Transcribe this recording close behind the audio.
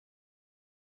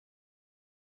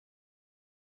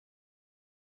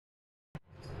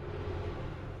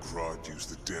Grodd used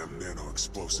the damn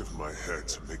nano-explosive in my head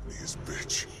to make me his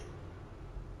bitch.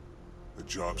 The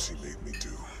jobs he made me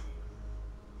do,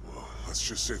 well, let's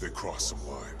just say they crossed some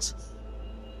lines.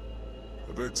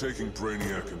 I bet taking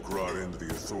Brainiac and Grodd into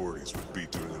the authorities would be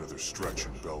doing another stretch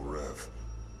in Bel Rev.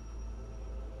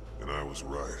 And I was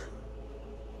right.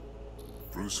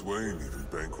 Bruce Wayne even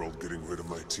bankrolled getting rid of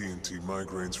my TNT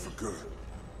migraines for good.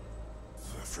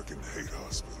 I frickin' hate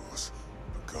hospitals,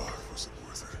 but God, was it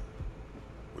worth it.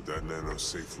 With that nano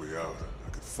safely out, I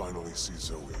could finally see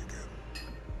Zoe again.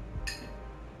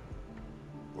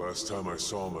 Last time I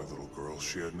saw my little girl,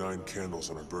 she had 9 candles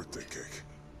on her birthday cake.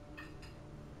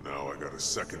 Now I got a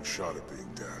second shot at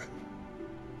being dad.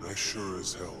 And I sure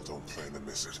as hell don't plan to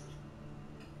miss it.